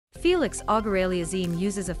Felix Auger-Aliassime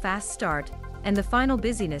uses a fast start and the final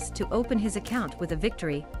busyness to open his account with a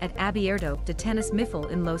victory at Abierto de Tenis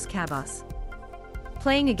Mifel in Los Cabos.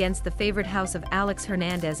 Playing against the favorite house of Alex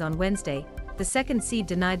Hernandez on Wednesday, the second seed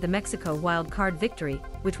denied the Mexico wildcard victory,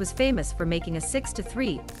 which was famous for making a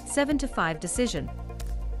 6-3, 7-5 decision.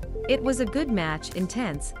 "It was a good match,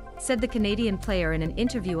 intense," said the Canadian player in an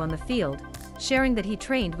interview on the field, sharing that he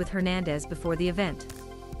trained with Hernandez before the event.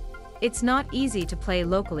 "It's not easy to play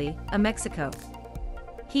locally, Mexico.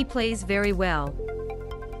 He plays very well.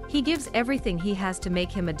 He gives everything he has to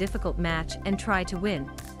make him a difficult match and try to win.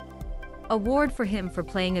 Award for him for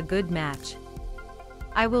playing a good match.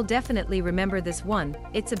 I will definitely remember this one,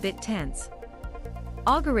 it's a bit tense."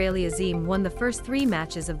 Auger-Aliassime won the first 3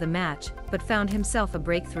 matches of the match, but found himself a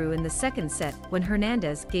breakthrough in the second set when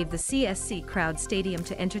Hernandez gave the CSC Crowd Stadium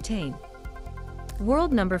to entertain.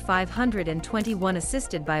 World number 521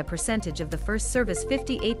 assisted by a percentage of the first service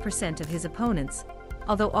 58% of his opponents,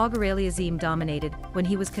 although Auger-Aliassime dominated when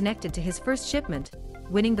he was connected to his first shipment,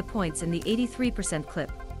 winning the points in the 83%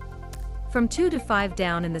 clip. From 2-5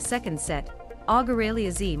 down in the second set,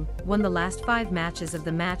 Auger-Aliassime won the last 5 matches of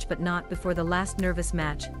the match, but not before the last nervous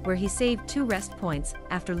match, where he saved 2 rest points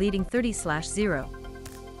after leading 30-0.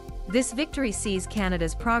 This victory sees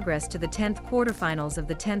Canada's progress to the 10th quarterfinals of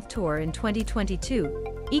the 10th Tour in 2022,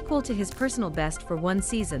 equal to his personal best for one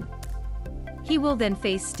season. He will then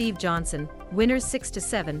face Steve Johnson, winners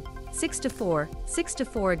 6-7, 6-4,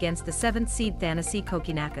 6-4 against the 7th seed Thanasi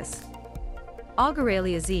Kokinakis.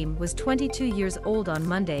 Auger-Aliassime was 22 years old on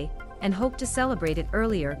Monday and hoped to celebrate it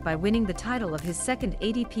earlier by winning the title of his second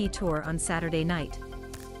ATP Tour on Saturday night.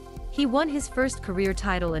 He won his first career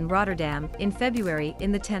title in Rotterdam in February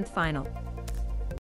in the 10th final.